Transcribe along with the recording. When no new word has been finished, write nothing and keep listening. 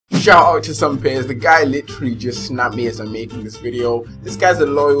shout out to some players. The guy literally just snapped me as I'm making this video. This guy's a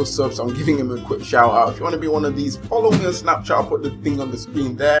loyal sub, so I'm giving him a quick shout out. If you want to be one of these, follow me on Snapchat. I'll put the thing on the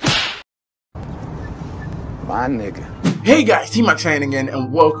screen there. My nigga. Hey guys, Team Russain again,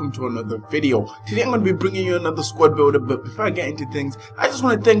 and welcome to another video. Today I'm going to be bringing you another squad builder, but before I get into things, I just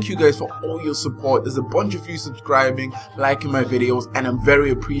want to thank you guys for all your support. There's a bunch of you subscribing, liking my videos, and I'm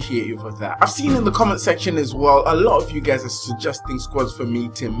very appreciative for that. I've seen in the comment section as well, a lot of you guys are suggesting squads for me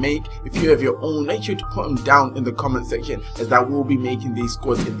to make. If you have your own, make sure to put them down in the comment section, as I will be making these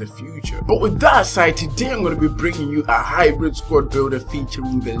squads in the future. But with that aside, today I'm going to be bringing you a hybrid squad builder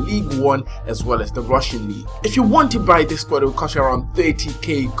featuring the League 1 as well as the Russian League. If you want to buy this squad, it will cost you around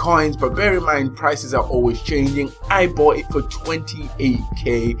 30k coins, but bear in mind prices are always changing. I bought it for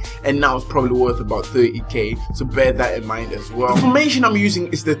 28k and now it's probably worth about 30k, so bear that in mind as well. The formation I'm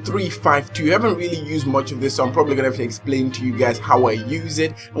using is the 3-5-2. I haven't really used much of this, so I'm probably gonna have to explain to you guys how I use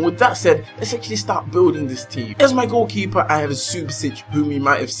it. And with that said, let's actually start building this team. As my goalkeeper, I have a Subasic, whom you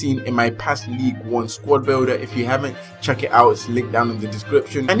might have seen in my past League 1 squad builder. If you haven't, check it out, it's linked down in the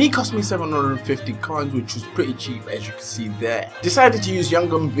description. And he cost me 750 coins, which was pretty cheap, as you can see there. Decided to use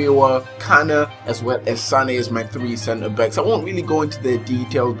Mbiwa, Kana, as well as Sane as my 3 centre backs. I won't really go into their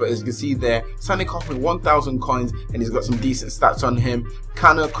details, but as you can see there, Sane cost me 1000 coins and he's got some decent stats on him.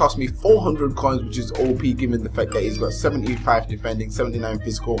 Kana cost me 400 coins, which is OP given the fact that he's got 75 defending, 79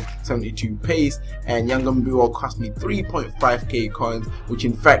 physical, 72 pace, and Mbiwa cost me 3.5k coins, which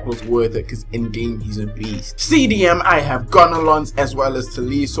in fact was worth it because in game he's a beast. CDM, I have Gonalons as well as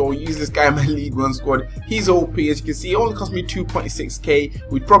Taliso. Use this guy in my League 1 squad. He's OP, as you can see. He only cost me 2.6k,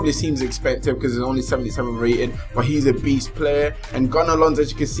 which probably seems expensive because it's only 77 rated, but he's a beast player. And Gonalons,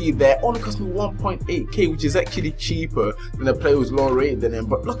 as you can see there, only cost me 1.8k, which is actually cheaper than a player who's lower rated than him.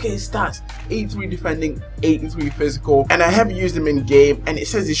 But look at his stats: 83 defending, 83 physical, and I have used him in game and it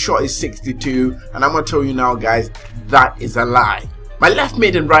says his shot is 62, and I'm gonna tell you now guys, that is a lie. My left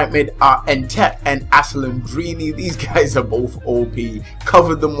mid and right mid are Entep and Asalandrini. These guys are both OP.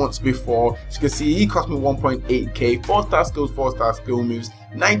 Covered them once before. As you can see, he cost me 1.8k. 4-star skills, 4-star skill moves,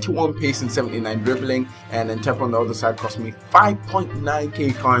 91 pace and 79 dribbling. And Entep on the other side cost me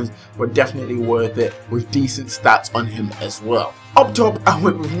 5.9k coins, but definitely worth it with decent stats on him as well. Up top, I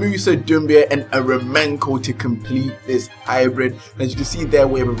went with Musa, Dumbia and Eremenko to complete this hybrid. As you can see there,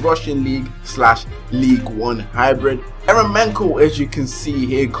 we have a Russian League / League 1 hybrid. Eremenko, as you can see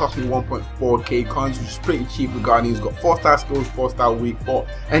here, cost me 1.4k coins, which is pretty cheap regarding he's got 4-star skills, 4-star weak foot,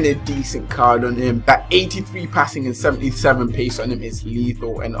 and a decent card on him. That 83 passing and 77 pace on him is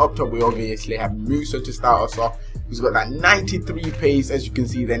lethal. And up top, we obviously have Musa to start us off. He's got that 93 pace, as you can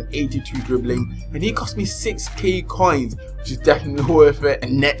see, then 82 dribbling, and he cost me 6k coins, which is definitely worth it.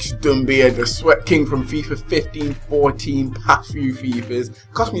 And next, Dumbia, the sweat king from FIFA 15, 14, past few FIFAs,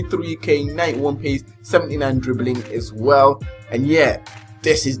 cost me 3k, 91 pace, 79 dribbling as well. And yeah,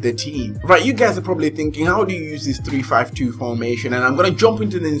 this is the team. Right, you guys are probably thinking, how do you use this 3-5-2 formation? And I'm going to jump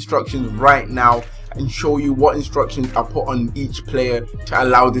into the instructions right now and show you what instructions I put on each player to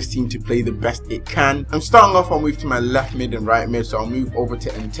allow this team to play the best it can. I'm starting off, I'll move to my left mid and right mid, so I'll move over to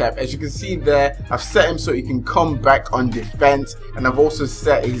Entep. As you can see there, I've set him so he can come back on defense, and I've also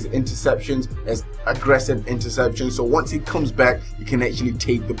set his interceptions as aggressive interceptions, so once he comes back, he can actually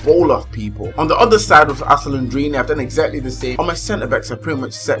take the ball off people. On the other side with Asalandrini, I've done exactly the same. On my centre backs, I pretty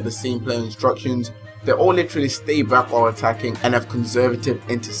much set the same player instructions. They all literally stay back while attacking and have conservative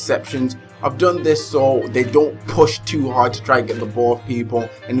interceptions. I've done this so they don't push too hard to try and get the ball off people,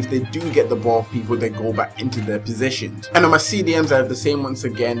 and if they do get the ball off people, they go back into their positions. And on my CDMs, I have the same once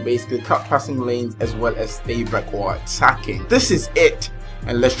again, basically cut passing lanes as well as stay back while attacking. This is it,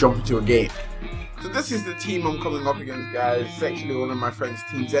 and let's jump into a game. So this is the team I'm coming up against, guys. It's actually one of my friend's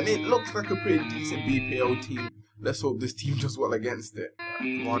teams, and it looks like a pretty decent BPL team. Let's hope this team does well against it.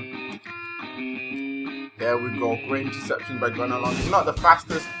 Come on. There we go. Great interception by Gonalons. He's not the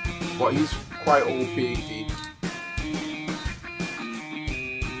fastest, but he's quite OP.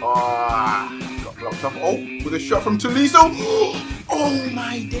 Got blocked off. Oh, with a shot from Taliso. Oh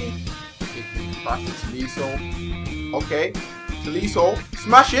my day. Fast Taliso. Okay. Taliso.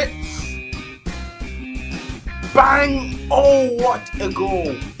 Smash it. Bang. Oh, what a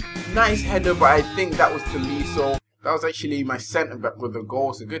goal. Nice header, but I think that was Taliso. That was actually my centre back with the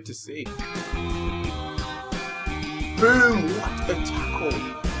goal, so good to see. Boom! What a tackle!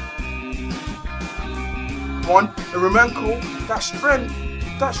 Come on, Eremenko, that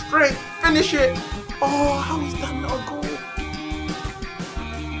strength, finish it! Oh, how is that not a goal?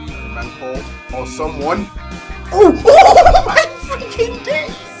 Eremenko, or someone. Oh my freaking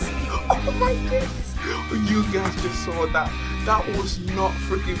days! Oh my days! You guys just saw that. That was not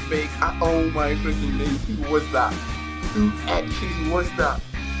freaking fake. Oh my freaking name. Who was that? Who actually was that?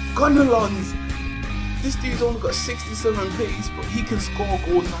 Gunnerlons! This dude's only got 67 pace, but he can score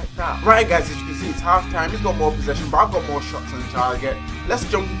goals like that. Right guys, as you can see, it's half time. He's got more possession, but I've got more shots on target. Let's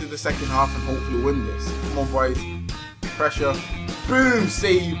jump into the second half and hopefully win this. Come on boys. Pressure. Boom!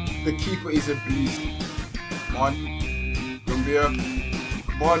 Save. The keeper is a beast. Come on. Dumbia.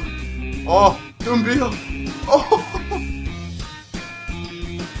 Come on. Oh! Dumbia! Oh!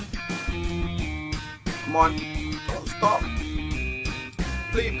 Come on. Don't stop.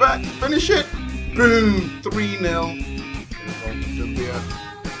 Play it back. Finish it. Boom! 3-0. Dumbia.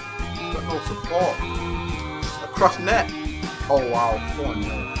 Got no support. Across net. Oh wow,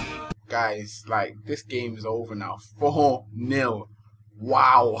 4-0. Guys, like, this game is over now. 4-0.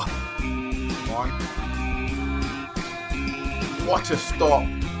 Wow. Come on. What a stop.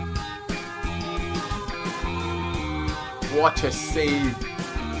 What a save.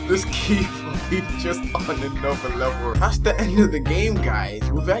 This keeper is just on another level. That's the end of the game, guys.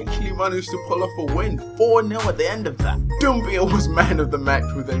 We've actually managed to pull off a win. 4-0 at the end of that. Dumbia was man of the match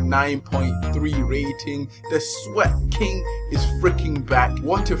with a 9.3 rating. The Sweat King is freaking back.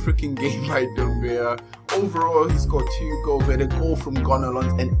 What a freaking game by Dumbia. Overall, he scored 2 goals. We had a goal from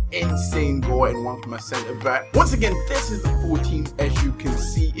Gunnerlons, an insane goal, and one from a centre back. Once again, this is the full team. As you can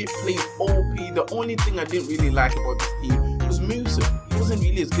see, it played OP. The only thing I didn't really like about this team was Musa. He wasn't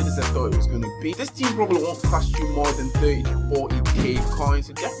really as good as I thought it was going to be. This team probably won't cost you more than 30 to 40k coins,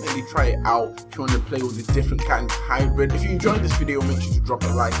 so definitely try it out if you want to play with a different kind of hybrid. If you enjoyed this video, make sure to drop a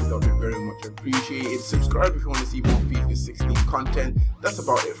like, that would be very much appreciated. Subscribe if you want to see more FIFA 16 content. That's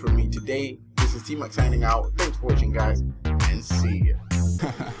about it from me today. This is Team Cheap signing out. Thanks for watching, guys, and see ya.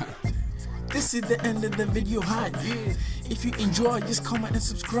 This is the end of the video hype. If you enjoyed, just comment and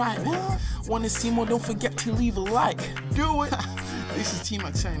subscribe. Want to see more? Don't forget to leave a like. Do it. This is Team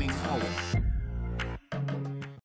Cheap signing out.